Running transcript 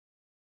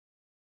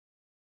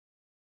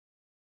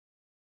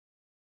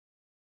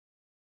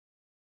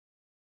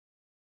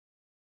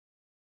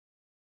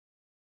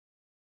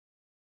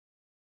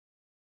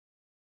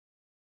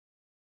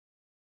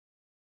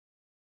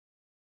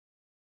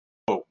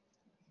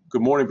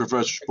Good morning,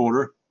 Professor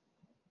Porter.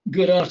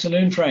 Good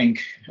afternoon,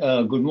 Frank.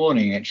 Good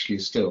morning, actually,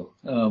 still.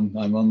 I'm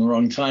on the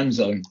wrong time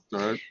zone. All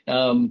right.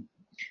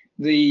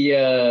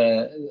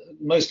 The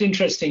most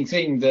interesting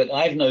thing that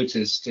I've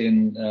noticed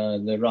in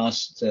the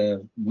last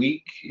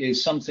week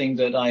is something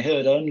that I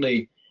heard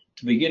only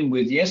to begin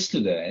with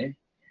yesterday,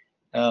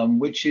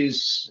 which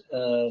is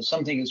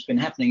something that's been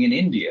happening in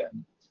India.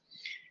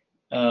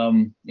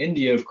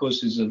 India, of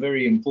course, is a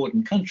very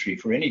important country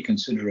for any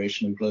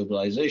consideration of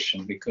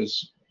globalization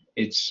because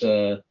it's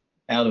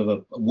out of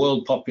a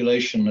world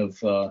population of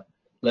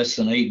less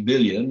than 8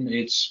 billion,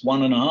 it's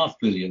 1.5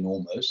 billion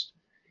almost,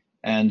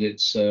 and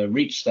it's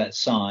reached that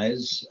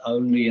size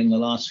only in the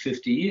last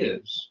 50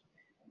 years.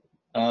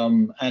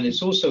 And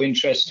it's also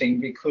interesting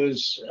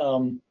because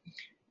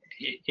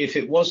if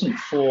it wasn't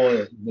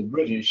for the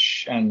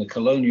British and the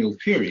colonial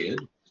period,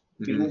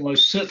 it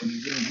almost certainly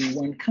would be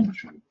one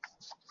country.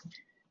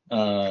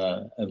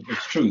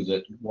 It's true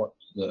that what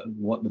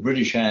the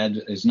British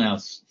had is now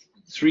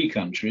 3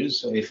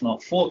 countries, if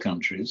not 4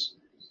 countries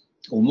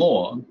or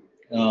more.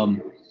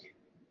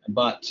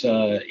 But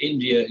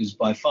India is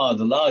by far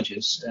the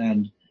largest,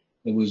 and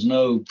there was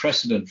no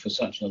precedent for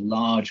such a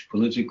large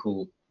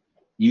political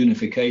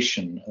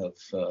unification of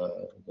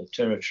the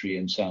territory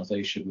in South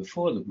Asia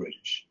before the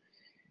British.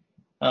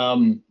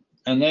 And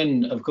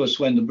then, of course,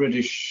 when the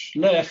British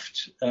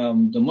left,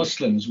 the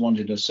Muslims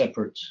wanted a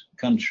separate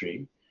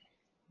country.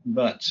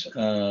 But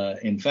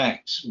in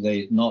fact,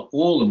 not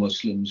all the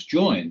Muslims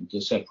joined the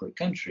separate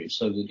country,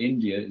 so that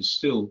India is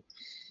still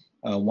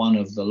one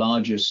of the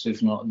largest,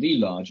 if not the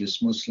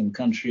largest, Muslim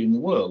country in the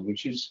world,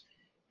 which is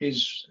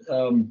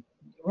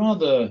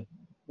rather,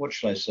 what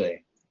should I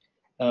say?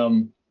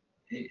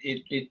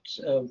 It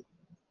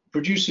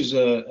produces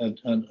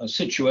a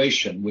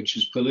situation which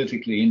is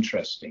politically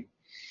interesting,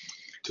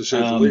 to say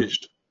the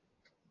least.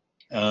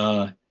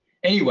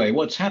 Anyway,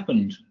 what's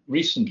happened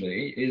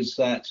recently is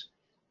that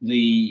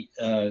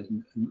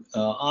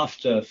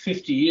after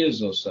 50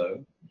 years or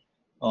so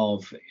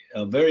of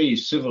a very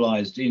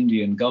civilized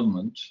Indian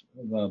government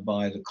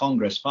by the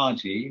Congress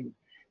Party,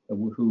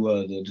 who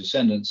are the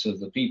descendants of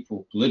the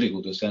people,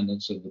 political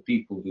descendants of the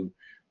people who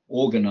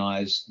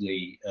organized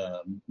the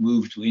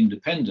move to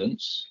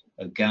independence,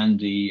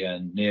 Gandhi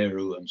and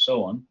Nehru and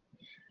so on,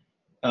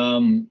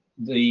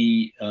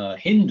 the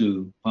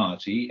Hindu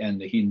Party and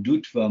the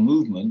Hindutva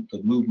movement,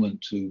 the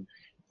movement to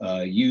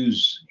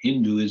use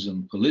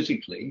Hinduism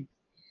politically,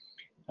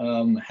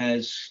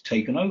 has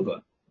taken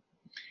over,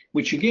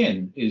 which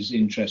again is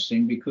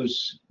interesting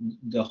because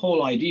the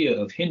whole idea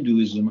of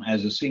Hinduism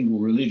as a single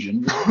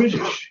religion was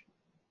British.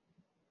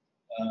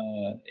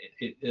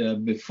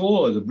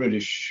 Before the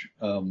British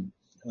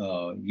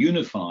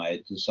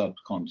unified the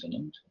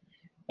subcontinent,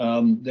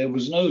 there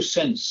was no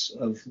sense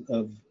of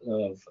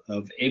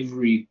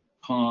every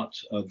part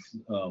of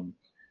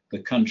the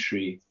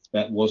country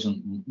that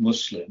wasn't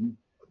Muslim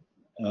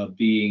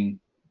being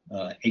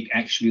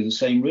actually the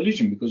same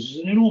religion, because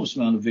there's an enormous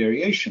amount of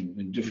variation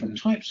in different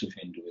types of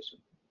Hinduism.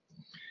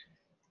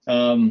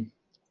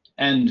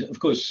 And of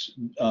course,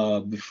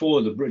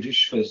 before the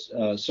British, for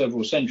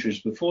several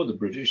centuries before the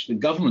British, the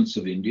governments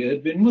of India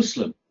had been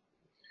Muslim,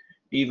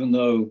 even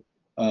though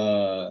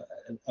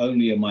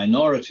only a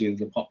minority of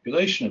the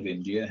population of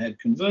India had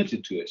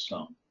converted to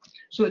Islam.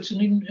 So it's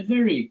a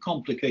very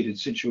complicated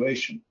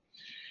situation.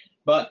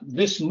 But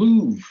this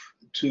move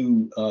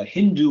to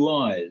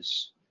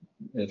Hinduize,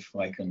 if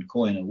I can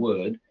coin a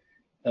word,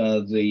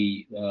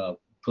 the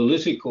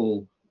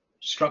political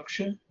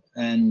structure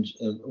and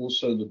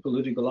also the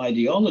political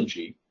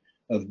ideology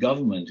of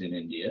government in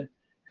India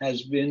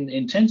has been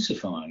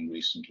intensifying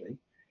recently.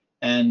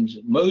 And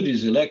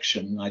Modi's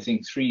election, I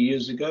think 3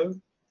 years ago,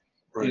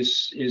 right,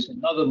 is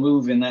another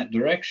move in that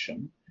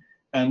direction.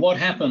 And what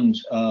happened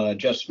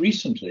just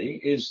recently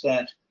is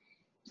that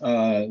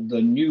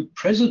the new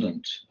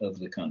president of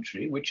the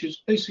country, which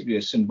is basically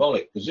a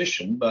symbolic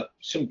position, but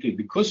simply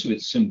because of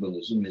its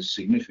symbolism is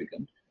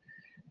significant,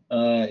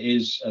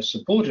 is a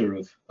supporter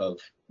of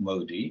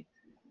Modi,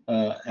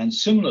 and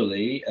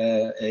similarly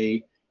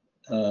a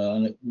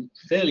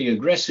fairly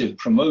aggressive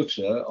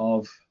promoter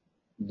of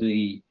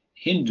the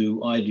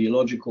Hindu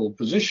ideological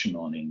position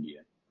on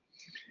India.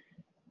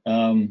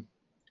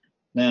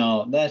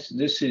 Now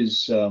this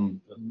has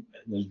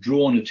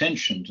drawn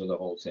attention to the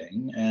whole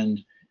thing,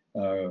 and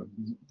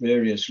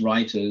various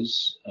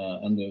writers,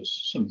 and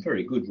there's some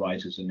very good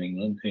writers in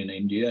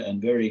India,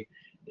 and very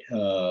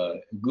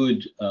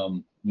good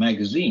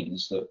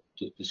magazines that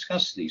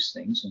discuss these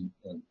things,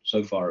 and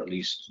so far at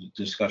least the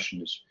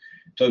discussion is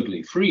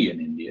totally free in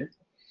India,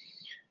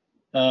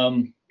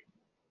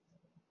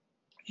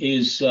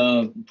 is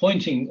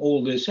pointing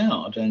all this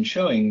out and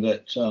showing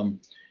that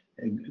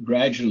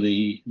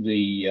gradually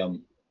the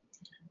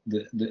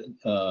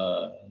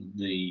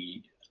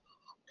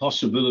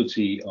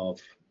possibility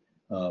of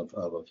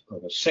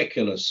a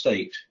secular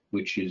state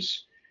which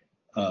is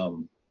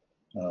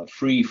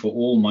free for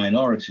all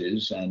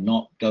minorities and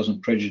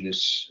doesn't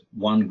prejudice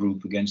one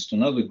group against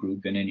another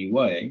group in any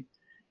way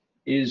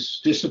is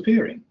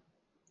disappearing.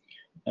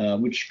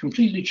 which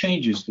completely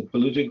changes the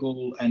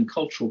political and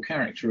cultural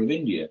character of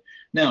India.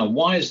 Now,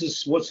 why is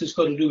this? What's this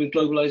got to do with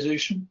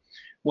globalization?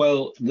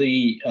 Well,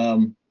 we've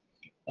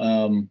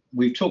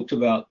talked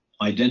about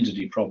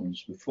identity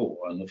problems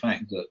before, and the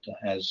fact that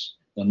as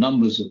the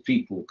numbers of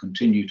people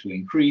continue to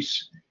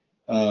increase,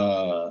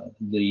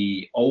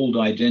 the old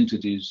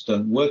identities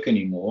don't work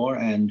anymore,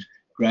 and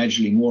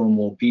gradually more and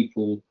more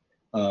people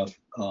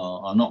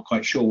are not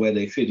quite sure where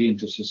they fit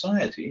into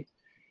society.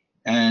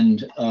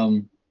 And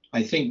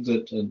I think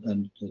that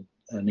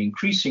an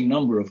increasing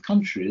number of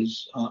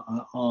countries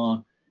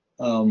are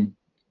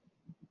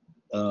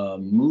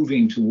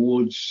moving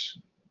towards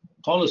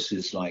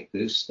policies like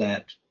this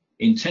that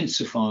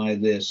intensify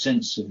their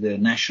sense of their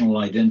national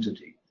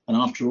identity. And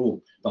after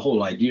all, the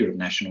whole idea of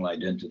national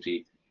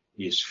identity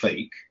is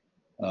fake.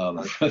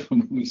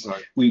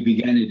 We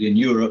began it in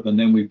Europe, and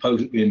then we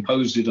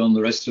imposed it on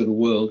the rest of the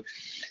world.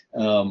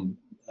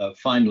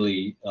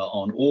 Finally,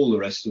 on all the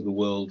rest of the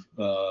world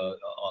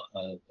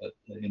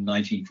in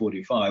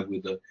 1945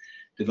 with the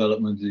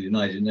development of the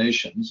United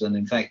Nations. And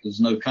in fact, there's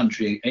no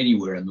country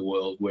anywhere in the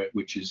world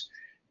which is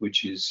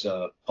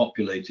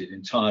populated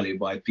entirely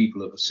by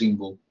people of a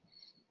single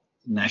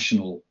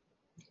national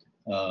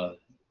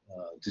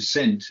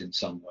descent in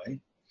some way.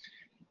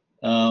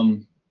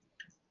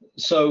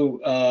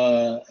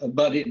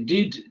 But it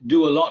did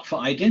do a lot for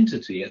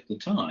identity at the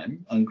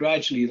time, and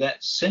gradually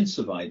that sense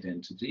of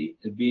identity,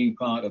 being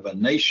part of a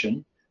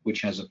nation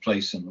which has a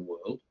place in the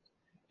world,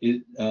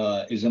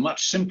 is a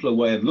much simpler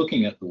way of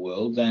looking at the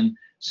world than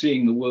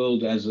seeing the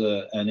world as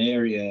an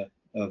area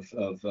of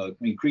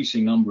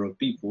increasing number of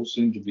people,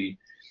 soon to be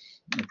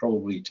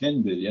probably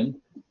 10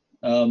 billion,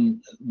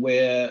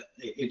 where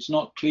it's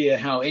not clear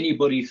how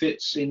anybody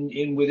fits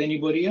in with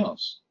anybody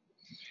else.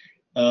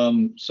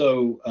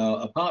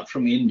 Apart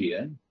from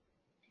India,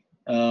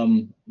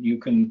 you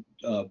can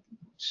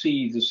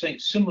see the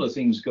similar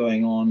things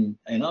going on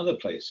in other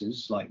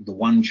places, like the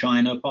One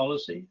China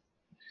policy.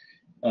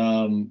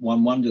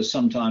 One wonders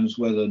sometimes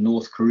whether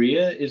North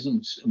Korea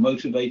isn't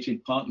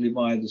motivated partly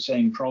by the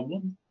same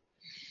problem.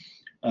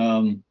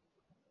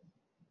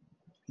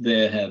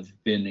 There have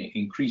been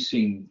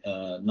increasing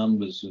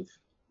numbers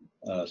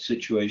of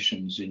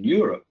situations in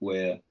Europe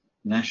where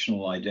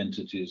national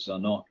identities are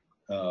not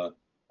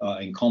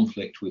in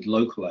conflict with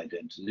local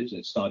identities.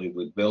 It started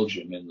with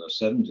Belgium in the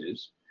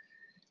 70s.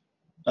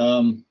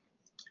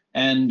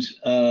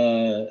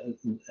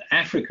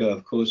 Africa,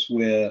 of course,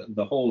 where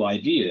the whole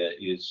idea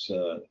is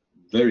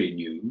very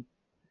new,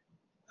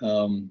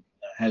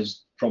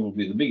 has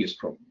probably the biggest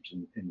problems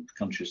in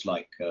countries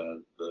like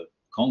the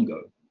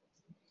Congo.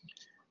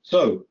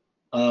 So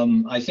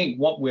I think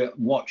what we're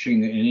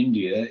watching in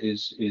India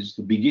is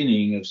the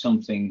beginning of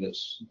something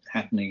that's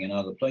happening in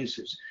other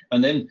places.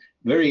 And then,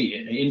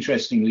 very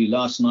interestingly,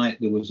 last night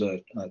there was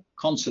a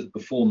concert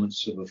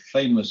performance of a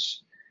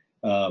famous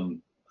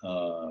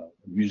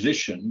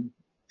musician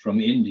from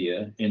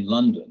India in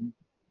London,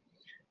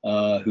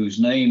 whose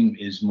name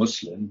is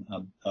Muslim.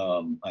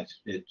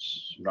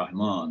 It's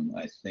Rahman,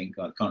 I think.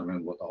 I can't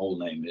remember what the whole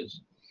name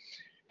is.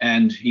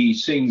 And he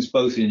sings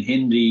both in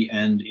Hindi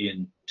and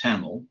in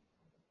Tamil.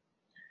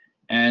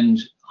 And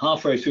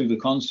halfway through the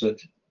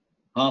concert,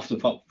 half of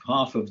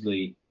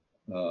the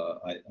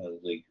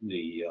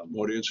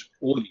audience,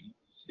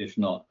 if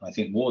not, I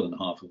think more than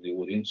half of the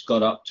audience,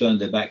 got up,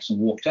 turned their backs, and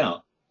walked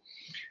out,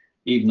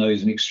 even though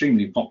he's an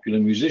extremely popular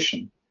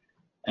musician.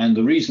 And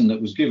the reason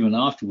that was given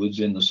afterwards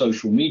in the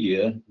social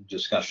media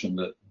discussion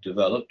that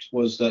developed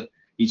was that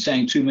he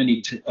sang too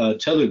many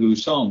Telugu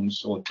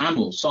songs or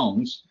Tamil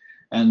songs,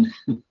 and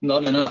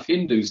not enough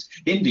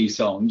Hindi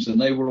songs, and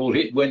they were all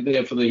went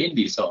there for the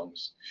Hindi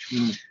songs.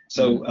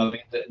 So I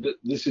mean,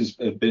 this has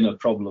been a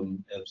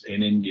problem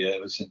in India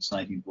ever since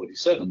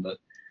 1947,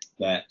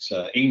 that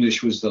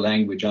English was the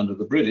language under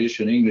the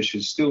British, and English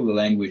is still the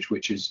language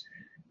which is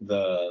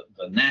the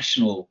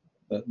national,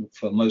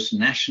 for most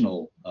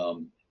national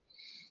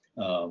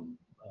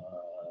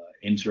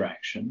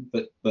interaction,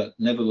 but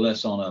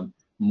nevertheless on a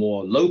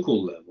more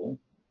local level,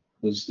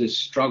 there's this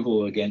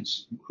struggle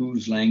against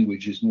whose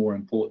language is more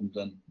important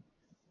than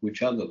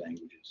which other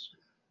languages.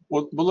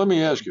 Well, let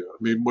me ask you. I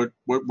mean, what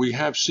we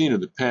have seen in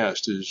the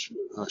past is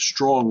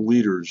strong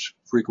leaders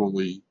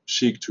frequently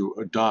seek to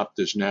adopt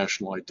this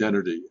national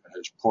identity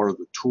as part of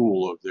the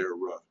tool of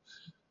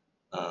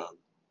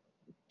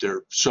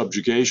their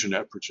subjugation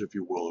efforts, if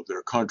you will, of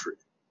their country.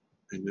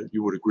 And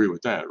you would agree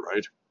with that,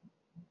 right?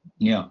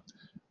 Yeah.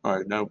 All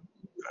right. Now,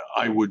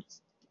 I would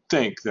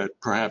think that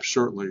perhaps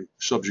certainly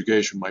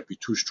subjugation might be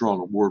too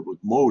strong a word with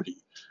Modi,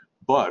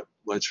 but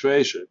let's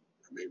face it.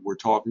 I mean, we're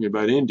talking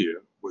about India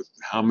with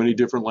how many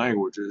different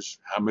languages,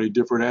 how many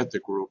different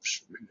ethnic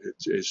groups.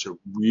 It's a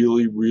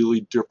really,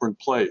 really different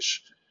place.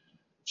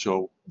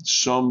 So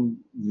some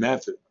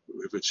method,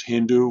 if it's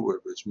Hindu,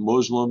 if it's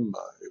Muslim,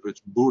 if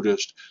it's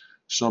Buddhist,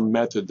 some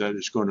method that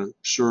is going to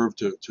serve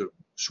to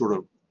sort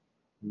of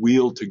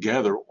wheel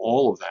together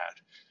all of that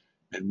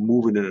and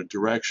move it in a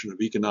direction of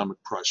economic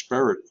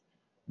prosperity.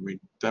 I mean,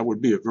 that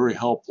would be a very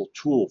helpful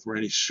tool for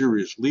any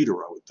serious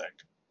leader, I would think.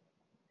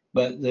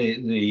 But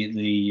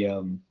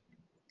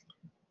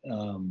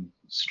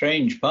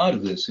strange part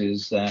of this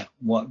is that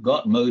what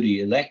got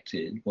Modi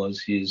elected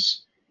was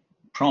his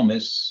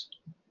promise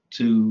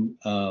to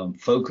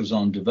focus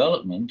on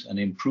development and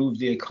improve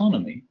the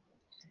economy,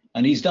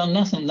 and he's done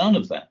none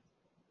of that.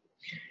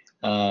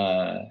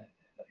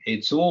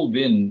 It's all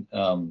been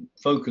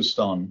focused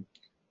on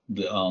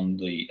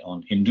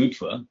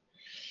Hindutva,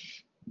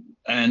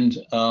 and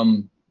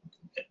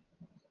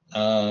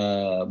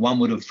one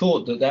would have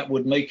thought that that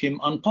would make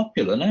him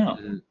unpopular now,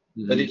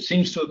 but it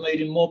seems to have made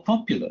him more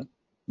popular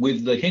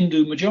with the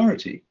Hindu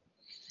majority.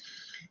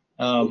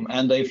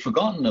 And they've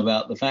forgotten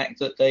about the fact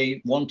that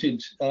they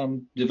wanted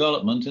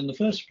development in the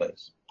first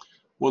place.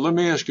 Well, let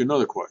me ask you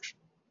another question.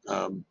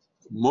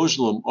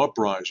 Muslim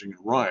uprising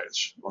and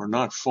riots are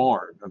not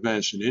foreign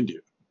events in India.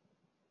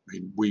 I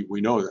mean,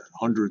 we know that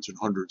hundreds and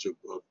hundreds of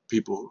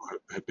people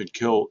have been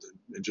killed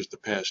in just the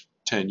past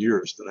 10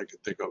 years that I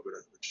could think of,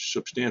 a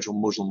substantial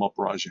Muslim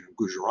uprising in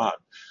Gujarat.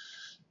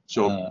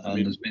 So, I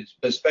mean, there's been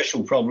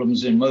special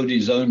problems in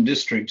Modi's own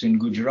district in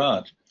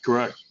Gujarat.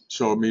 Correct.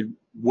 So, I mean,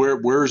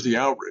 where's the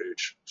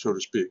outrage, so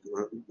to speak?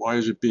 Why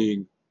is it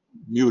being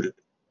muted?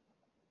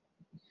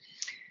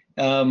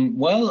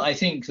 Well, I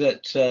think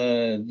that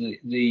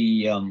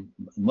the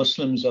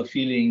Muslims are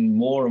feeling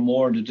more and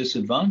more at a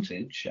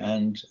disadvantage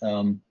and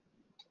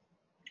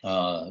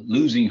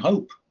losing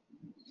hope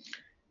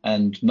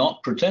and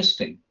not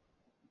protesting.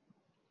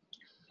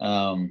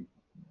 And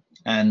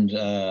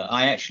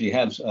I actually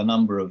have a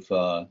number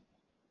of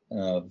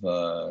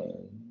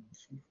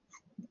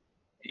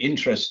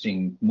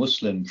interesting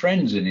Muslim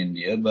friends in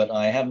India, but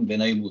I haven't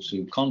been able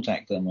to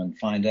contact them and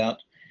find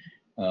out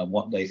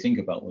what they think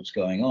about what's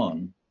going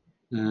on.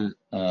 It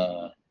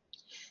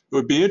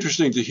would be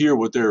interesting to hear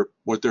what their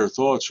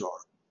thoughts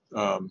are,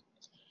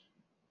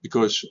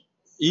 because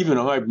even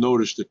I've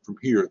noticed it from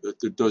here that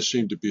there does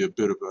seem to be a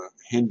bit of a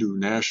Hindu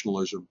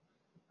nationalism.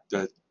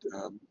 That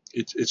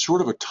it's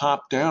sort of a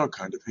top-down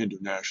kind of Hindu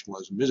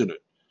nationalism, isn't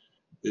it?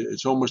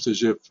 It's almost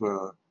as if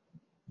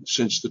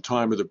since the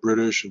time of the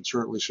British, and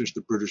certainly since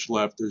the British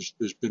left, there's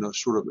been a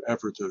sort of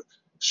effort to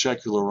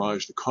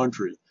secularize the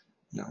country,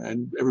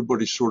 and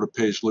everybody sort of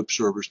pays lip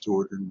service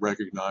to it and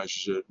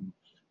recognizes it and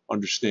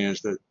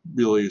understands that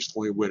really it's the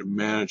only way to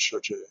manage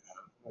such a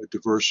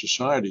diverse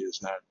society as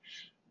that.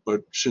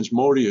 But since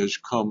Modi has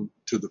come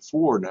to the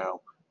fore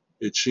now,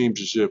 it seems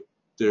as if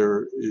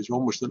there is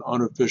almost an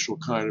unofficial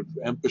kind of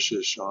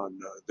emphasis on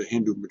the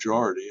Hindu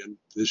majority, and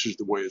this is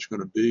the way it's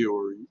going to be,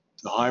 or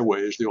the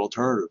highway is the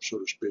alternative, so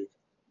to speak.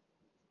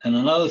 And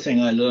another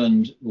thing I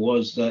learned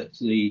was that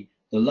the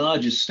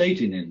largest state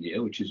in India,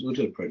 which is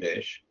Uttar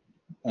Pradesh,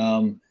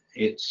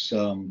 it's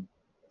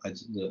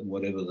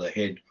whatever the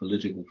head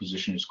political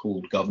position is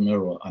called,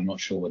 governor, or I'm not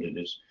sure what it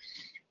is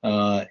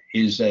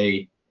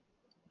a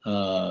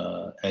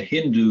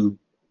Hindu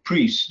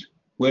priest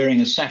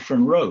wearing a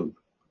saffron robe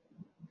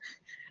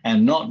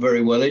and not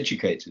very well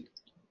educated.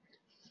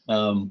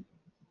 I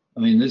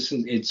mean,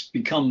 it's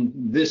become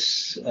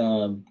this,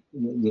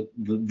 the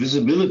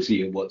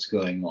visibility of what's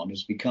going on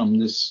has become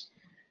this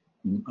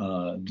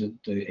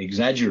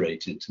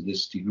exaggerated to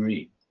this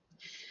degree.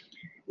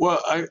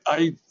 Well,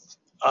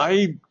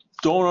 I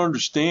don't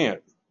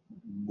understand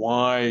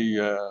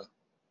why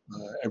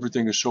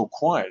everything is so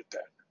quiet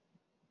then.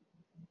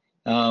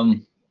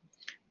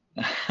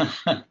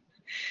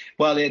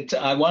 Well,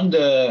 I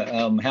wonder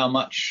how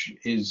much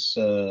is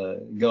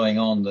going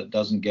on that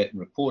doesn't get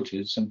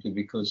reported simply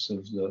because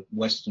of the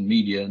Western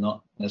media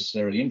not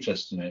necessarily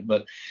interested in it.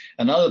 But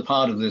another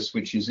part of this,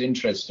 which is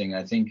interesting,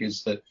 I think,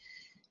 is that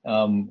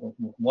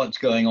what's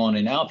going on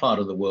in our part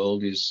of the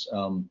world is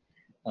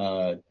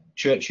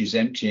churches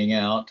emptying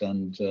out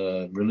and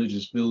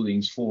religious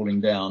buildings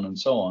falling down and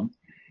so on.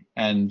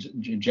 And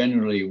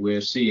generally, we're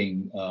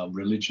seeing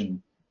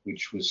religion,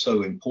 which was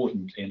so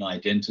important in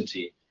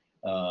identity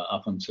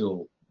up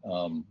until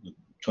the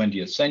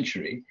 20th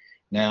century,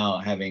 now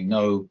having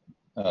no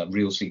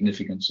real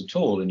significance at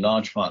all in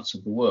large parts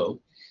of the world.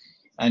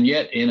 And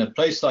yet in a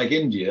place like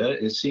India,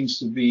 it seems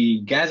to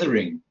be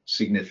gathering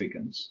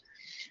significance.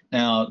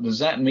 Now, does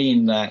that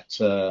mean that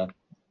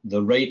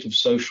the rate of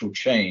social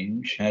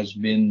change has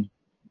been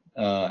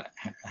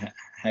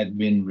had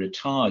been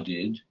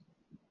retarded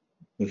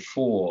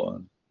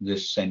before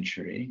this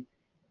century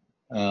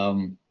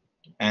and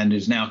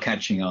is now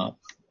catching up?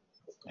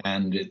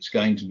 And it's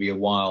going to be a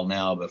while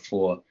now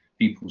before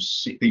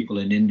people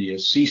in India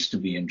cease to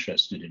be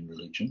interested in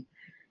religion.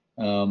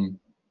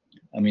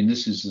 I mean,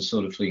 this is the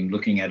sort of thing,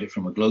 looking at it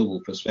from a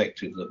global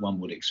perspective, that one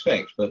would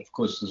expect. But of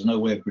course, there's no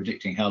way of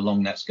predicting how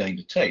long that's going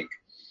to take.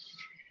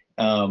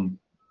 We're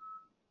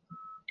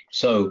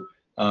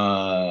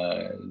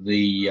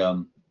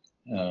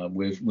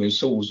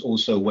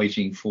also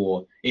waiting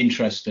for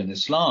interest in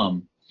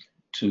Islam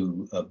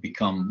to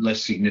become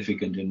less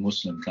significant in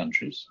Muslim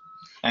countries.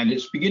 And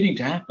it's beginning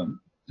to happen,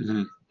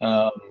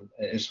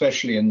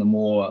 especially in the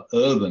more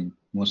urban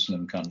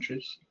Muslim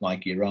countries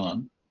like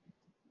Iran.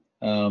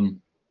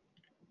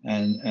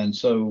 And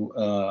so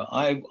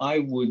I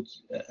would,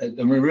 I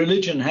mean,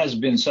 religion has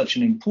been such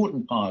an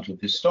important part of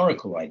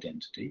historical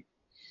identity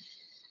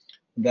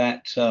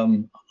that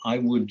I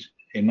would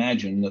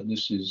imagine that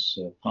this is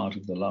part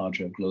of the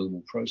larger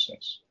global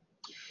process.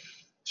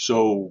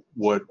 So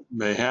what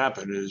may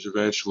happen is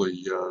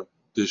eventually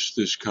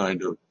this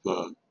kind of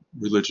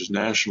religious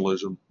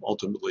nationalism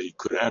ultimately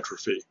could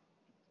atrophy.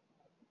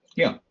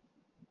 Yeah.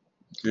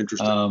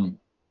 Interesting.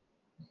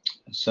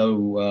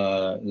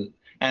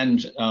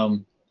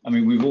 I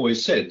mean, we've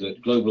always said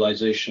that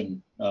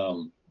globalization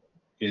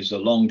is a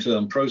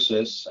long-term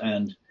process,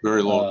 and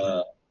very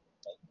long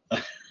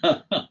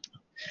term.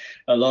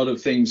 A lot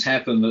of things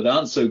happen that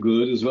aren't so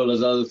good, as well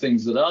as other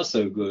things that are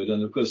so good.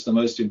 And of course, the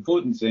most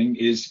important thing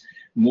is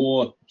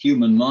more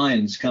human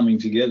minds coming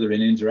together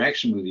in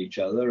interaction with each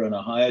other, and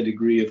a higher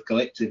degree of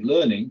collective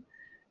learning,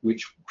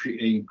 which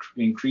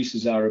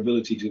increases our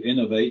ability to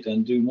innovate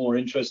and do more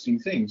interesting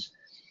things.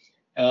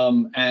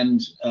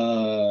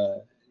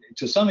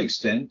 To some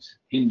extent,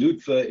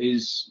 Hindutva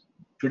is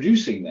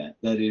producing that.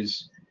 That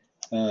is,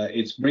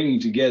 it's bringing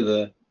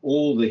together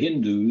all the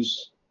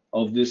Hindus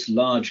of this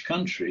large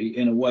country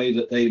in a way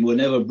that they were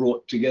never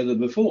brought together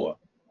before.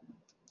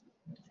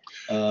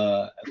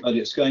 But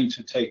it's going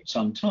to take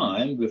some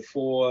time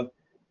before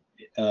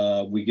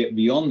we get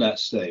beyond that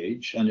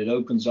stage, and it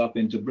opens up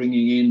into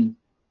bringing in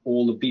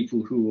all the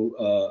people who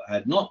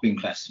had not been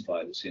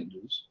classified as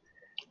Hindus.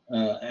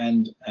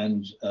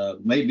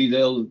 Maybe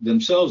they'll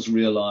themselves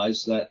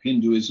realize that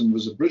Hinduism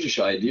was a British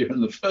idea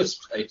in the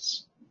first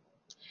place.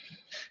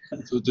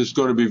 So it's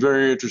going to be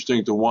very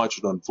interesting to watch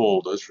it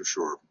unfold, that's for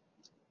sure.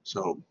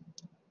 So,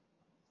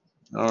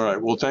 all right.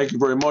 Well, thank you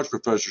very much,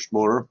 Professor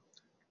Smoter.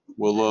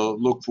 We'll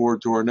look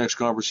forward to our next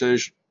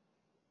conversation.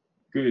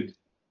 Good.